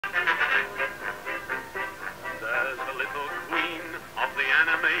There's the little queen of the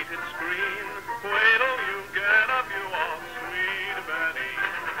animated screen. Wait till you get a view of sweet Betty.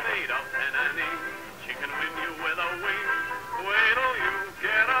 Made of pen and ink, she can win you with a wink. Wait till you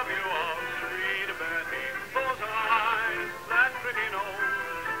get a view of sweet Betty. Those eyes, that pretty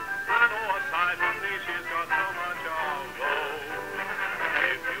nose, and oh, aside from these, she's got so much of those.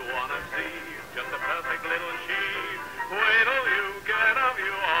 If you wanna see just a perfect little she, wait till you get a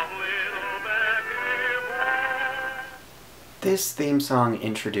view of little Betty Boop. This theme song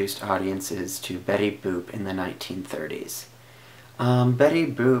introduced audiences to Betty Boop in the 1930s. Betty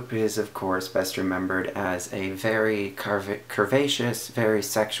Boop is, of course, best remembered as a very curvaceous, very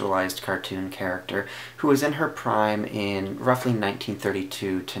sexualized cartoon character who was in her prime in roughly 1932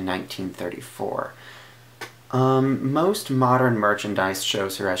 to 1934. Most modern merchandise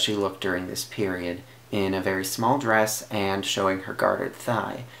shows her as she looked during this period, in a very small dress and showing her gartered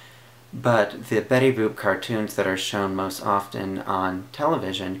thigh. But the Betty Boop cartoons that are shown most often on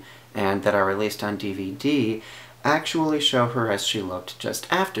television and that are released on DVD actually show her as she looked just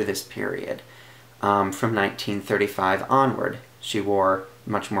after this period. From 1935 onward, she wore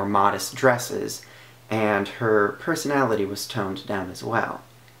much more modest dresses, and her personality was toned down as well.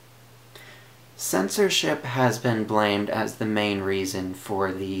 Censorship has been blamed as the main reason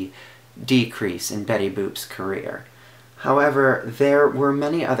for the decrease in Betty Boop's career. However, there were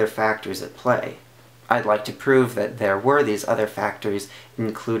many other factors at play. I'd like to prove that there were these other factors,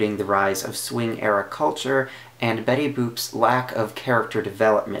 including the rise of swing-era culture and Betty Boop's lack of character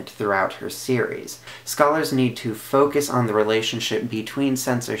development throughout her series. Scholars need to focus on the relationship between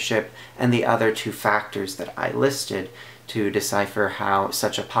censorship and the other two factors that I listed to decipher how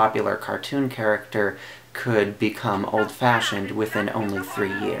such a popular cartoon character could become old-fashioned within only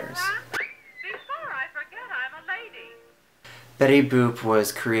 3 years. Betty Boop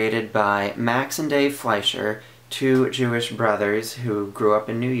was created by Max and Dave Fleischer, two Jewish brothers who grew up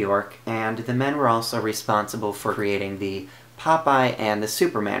in New York, and the men were also responsible for creating the Popeye and the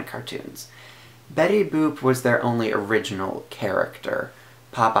Superman cartoons. Betty Boop was their only original character.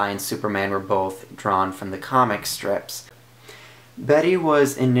 Popeye and Superman were both drawn from the comic strips. Betty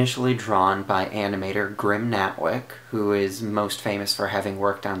was initially drawn by animator Grim Natwick, who is most famous for having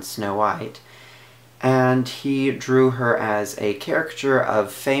worked on Snow White, and he drew her as a caricature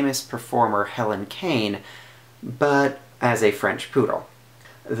of famous performer Helen Kane, but as a French poodle.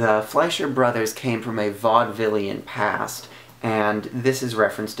 The Fleischer brothers came from a vaudevillian past, and this is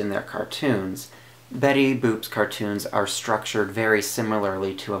referenced in their cartoons. Betty Boop's cartoons are structured very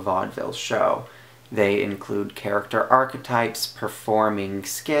similarly to a vaudeville show. They include character archetypes, performing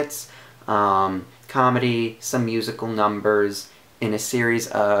skits, comedy, some musical numbers, in a series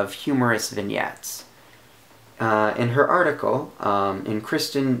of humorous vignettes. In her article, in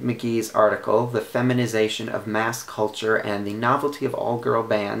Kristen McGee's article, The Feminization of Mass Culture and the Novelty of All-Girl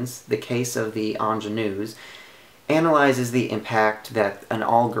Bands, The Case of the Ingenues, analyzes the impact that an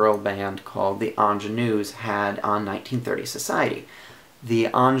all-girl band called the Ingenues had on 1930s society. The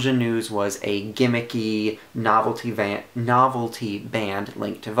Ingenues was a gimmicky novelty band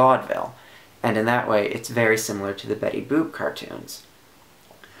linked to vaudeville, and in that way it's very similar to the Betty Boop cartoons.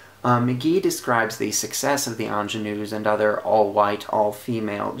 McGee describes the success of the Ingenues and other all-white,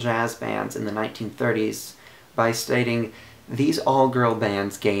 all-female jazz bands in the 1930s by stating, "These all-girl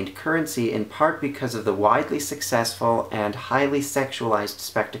bands gained currency in part because of the widely successful and highly sexualized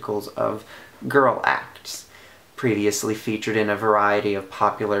spectacles of girl acts, previously featured in a variety of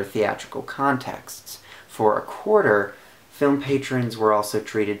popular theatrical contexts. For a quarter, film patrons were also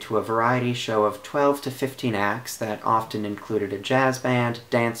treated to a variety show of 12 to 15 acts that often included a jazz band,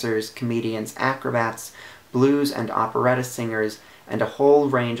 dancers, comedians, acrobats, blues and operetta singers, and a whole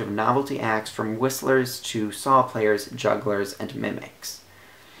range of novelty acts from whistlers to saw players, jugglers, and mimics."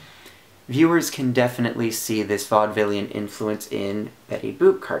 Viewers can definitely see this vaudevillian influence in Betty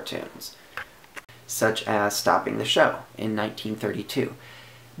Boop cartoons, such as Stopping the Show in 1932.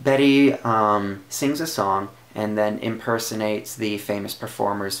 Betty sings a song and then impersonates the famous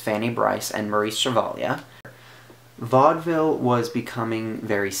performers Fanny Brice and Maurice Chevalier. Vaudeville was becoming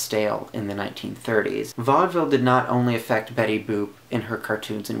very stale in the 1930s. Vaudeville did not only affect Betty Boop in her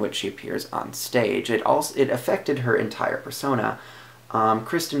cartoons in which she appears on stage, it affected her entire persona.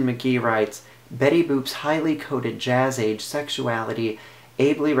 Kristen McGee writes, "Betty Boop's highly coded jazz-age sexuality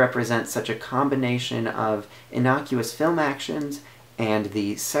ably represents such a combination of innocuous film actions and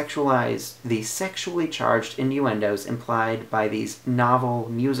the sexually charged innuendos implied by these novel,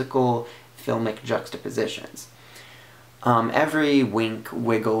 musical, filmic juxtapositions." Every wink,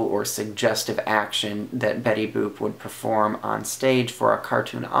 wiggle, or suggestive action that Betty Boop would perform on stage for a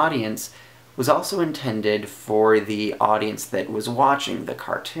cartoon audience was also intended for the audience that was watching the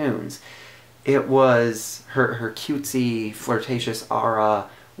cartoons. It was, her cutesy, flirtatious aura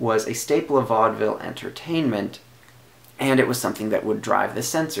was a staple of vaudeville entertainment, and it was something that would drive the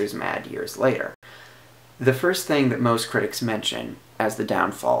censors mad years later. The first thing that most critics mention as the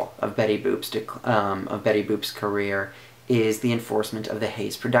downfall of Betty Boop's career is the enforcement of the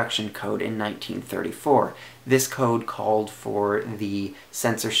Hays Production Code in 1934. This code called for the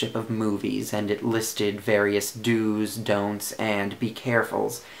censorship of movies, and it listed various do's, don'ts, and be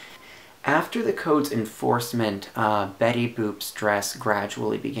carefuls. After the code's enforcement, Betty Boop's dress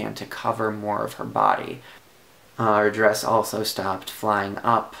gradually began to cover more of her body. Her dress also stopped flying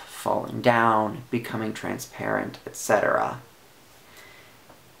up, falling down, becoming transparent, etc.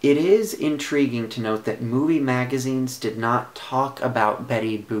 It is intriguing to note that movie magazines did not talk about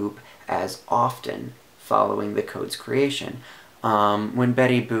Betty Boop as often following the code's creation. When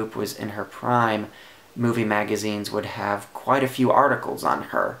Betty Boop was in her prime, movie magazines would have quite a few articles on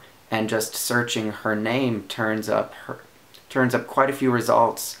her, and just searching her name turns up quite a few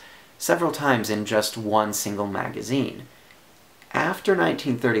results several times in just one single magazine. After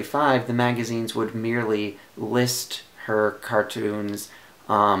 1935, the magazines would merely list her cartoons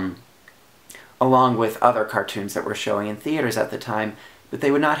along with other cartoons that were showing in theaters at the time, but they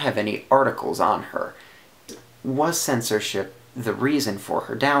would not have any articles on her. Was censorship the reason for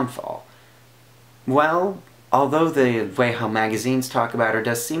her downfall? Well, although the way how magazines talk about her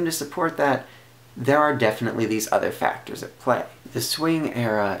does seem to support that, there are definitely these other factors at play. The swing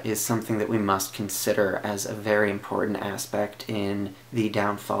era is something that we must consider as a very important aspect in the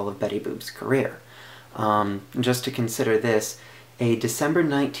downfall of Betty Boop's career. Just to consider this, a December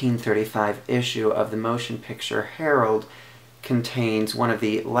 1935 issue of the motion picture Herald contains one of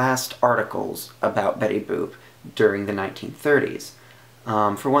the last articles about Betty Boop during the 1930s.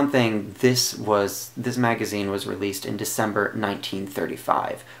 For one thing, this magazine was released in December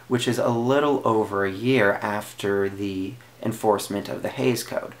 1935, which is a little over a year after the enforcement of the Hays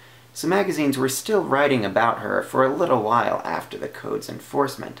Code. So magazines were still writing about her for a little while after the code's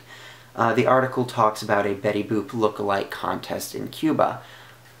enforcement. The article talks about a Betty Boop look-alike contest in Cuba.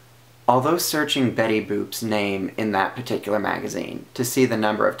 Although searching Betty Boop's name in that particular magazine to see the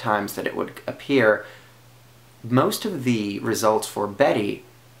number of times that it would appear, most of the results for Betty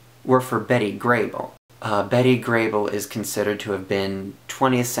were for Betty Grable. Betty Grable is considered to have been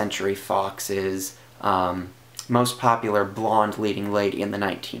 20th Century Fox's most popular blonde leading lady in the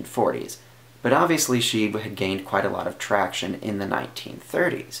 1940s, but obviously she had gained quite a lot of traction in the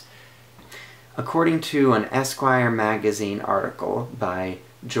 1930s. According to an Esquire magazine article by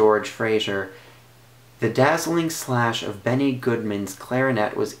George Fraser, the dazzling slash of Benny Goodman's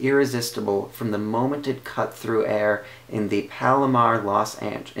clarinet was irresistible from the moment it cut through air in the Palomar in Los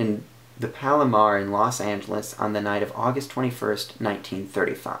Angeles on the night of August 21st,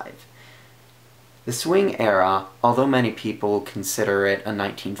 1935. The swing era, although many people consider it a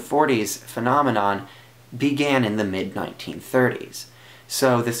 1940s phenomenon, began in the mid-1930s.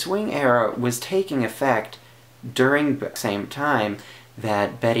 So the swing era was taking effect during the same time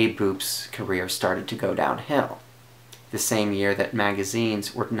that Betty Boop's career started to go downhill. The same year that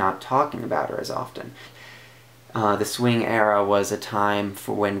magazines were not talking about her as often. The swing era was a time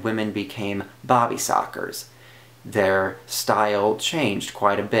for when women became bobby sockers. Their style changed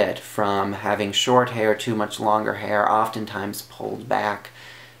quite a bit, from having short hair to much longer hair, oftentimes pulled back,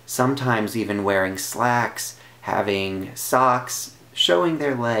 sometimes even wearing slacks, having socks, showing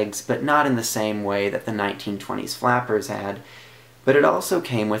their legs, but not in the same way that the 1920s flappers had, but it also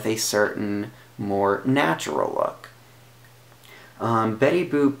came with a certain, more natural look. Betty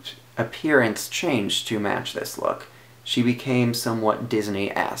Boop's appearance changed to match this look. She became somewhat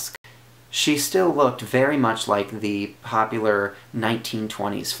Disney-esque. She still looked very much like the popular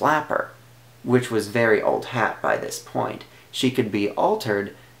 1920s flapper, which was very old hat by this point. She could be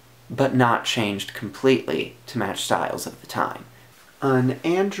altered, but not changed completely to match styles of the time. An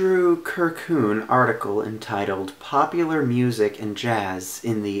Andrew Kirkhoon article entitled "Popular Music and Jazz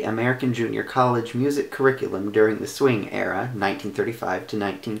in the American Junior College Music Curriculum During the Swing Era, 1935 to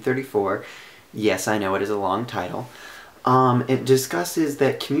 1934, yes, I know it is a long title, it discusses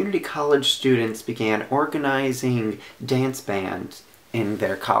that community college students began organizing dance bands in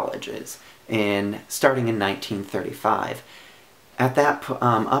their colleges, starting in 1935. At that,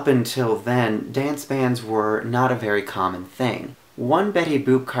 up until then, dance bands were not a very common thing. One Betty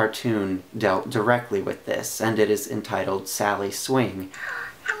Boop cartoon dealt directly with this, and it is entitled Sally Swing.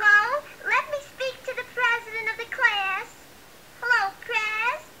 Hello? Let me speak to the president of the class.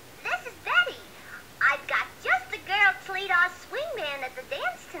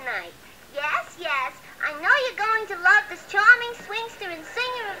 tonight. Yes, yes, I know you're going to love this charming swingster and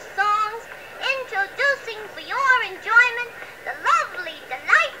singer of songs, introducing for your enjoyment the lovely,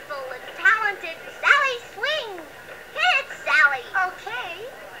 delightful, and talented Sally Swing. Hit it, Sally. Okay.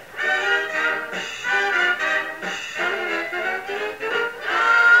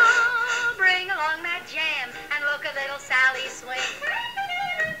 Oh, bring along that jam and look a little Sally swing.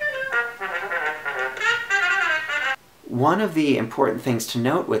 One of the important things to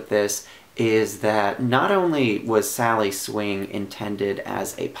note with this is that not only was Sally Swing intended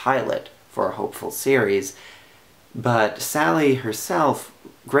as a pilot for a hopeful series, but Sally herself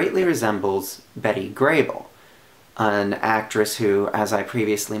greatly resembles Betty Grable, an actress who, as I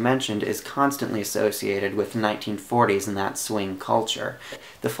previously mentioned, is constantly associated with the 1940s and that swing culture.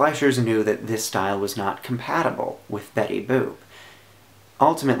 The Fleischers knew that this style was not compatible with Betty Boop.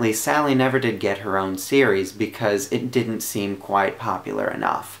 Ultimately, Sally never did get her own series because it didn't seem quite popular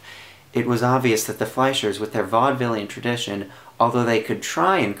enough. It was obvious that the Fleischers, with their vaudevillian tradition, although they could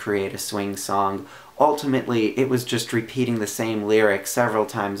try and create a swing song, ultimately it was just repeating the same lyrics several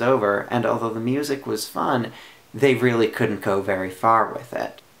times over, and although the music was fun, they really couldn't go very far with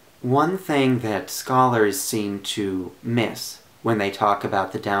it. One thing that scholars seem to miss when they talk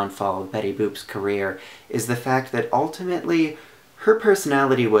about the downfall of Betty Boop's career is the fact that ultimately her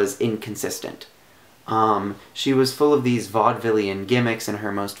personality was inconsistent. She was full of these vaudevillian gimmicks in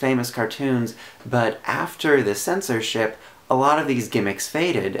her most famous cartoons, but after the censorship, a lot of these gimmicks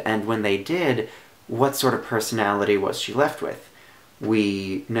faded, and when they did, what sort of personality was she left with?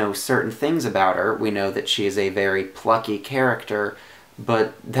 We know certain things about her. We know that she is a very plucky character,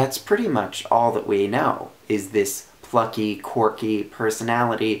 but that's pretty much all that we know, is this plucky, quirky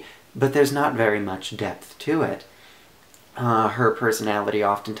personality, but there's not very much depth to it. Her personality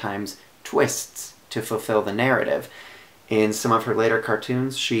oftentimes twists to fulfill the narrative. In some of her later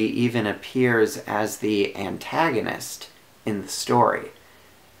cartoons, she even appears as the antagonist in the story.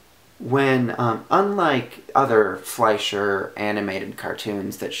 When, unlike other Fleischer animated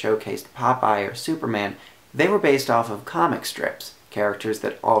cartoons that showcased Popeye or Superman, they were based off of comic strips, characters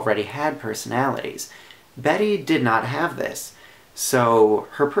that already had personalities. Betty did not have this, so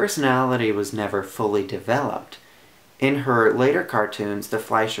her personality was never fully developed. In her later cartoons, the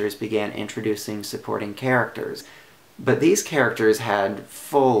Fleischers began introducing supporting characters, but these characters had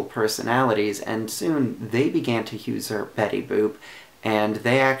full personalities, and soon they began to usurp Betty Boop, and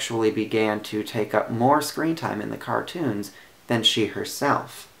they actually began to take up more screen time in the cartoons than she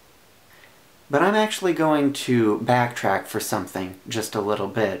herself. But I'm actually going to backtrack for something just a little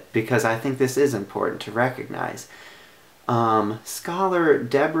bit, because I think this is important to recognize. Scholar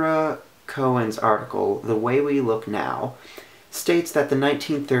Deborah Cohen's article, The Way We Look Now, states that the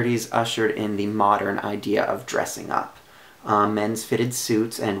 1930s ushered in the modern idea of dressing up. Men's fitted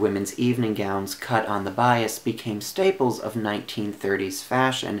suits and women's evening gowns cut on the bias became staples of 1930s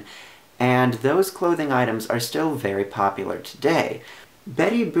fashion, and those clothing items are still very popular today.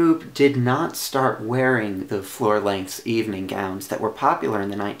 Betty Boop did not start wearing the floor-length evening gowns that were popular in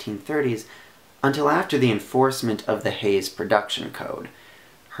the 1930s until after the enforcement of the Hays Production Code.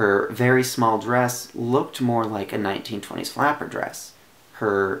 Her very small dress looked more like a 1920s flapper dress.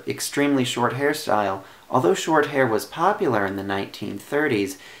 Her extremely short hairstyle, although short hair was popular in the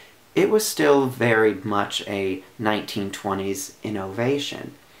 1930s, it was still very much a 1920s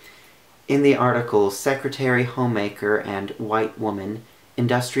innovation. In the article Secretary, Homemaker, and White Woman,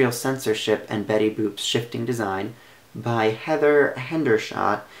 Industrial Censorship and Betty Boop's Shifting Design, by Heather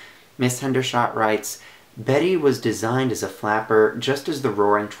Hendershot, Miss Hendershot writes, Betty was designed as a flapper just as the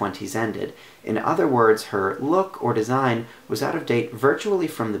Roaring Twenties ended. In other words, her look or design was out of date virtually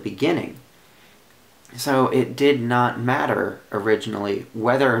from the beginning. So it did not matter originally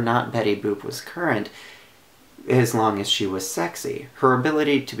whether or not Betty Boop was current, as long as she was sexy. Her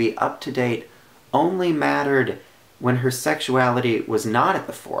ability to be up to date only mattered when her sexuality was not at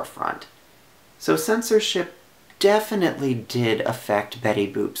the forefront. So censorship definitely did affect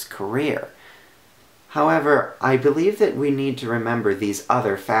Betty Boop's career. However, I believe that we need to remember these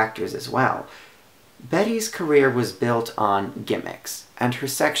other factors as well. Betty's career was built on gimmicks, and her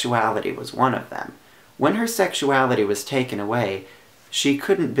sexuality was one of them. When her sexuality was taken away, she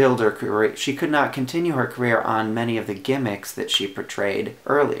couldn't build her career, she could not continue her career on many of the gimmicks that she portrayed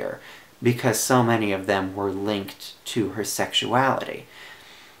earlier, because so many of them were linked to her sexuality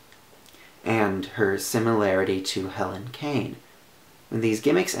and her similarity to Helen Kane. When these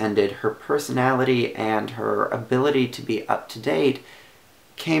gimmicks ended, her personality and her ability to be up-to-date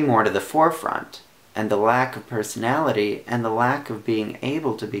came more to the forefront, and the lack of personality and the lack of being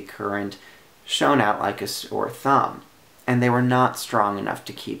able to be current shone out like a sore thumb. and they were not strong enough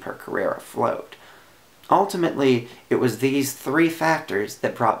to keep her career afloat. Ultimately, it was these three factors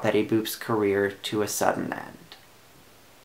that brought Betty Boop's career to a sudden end.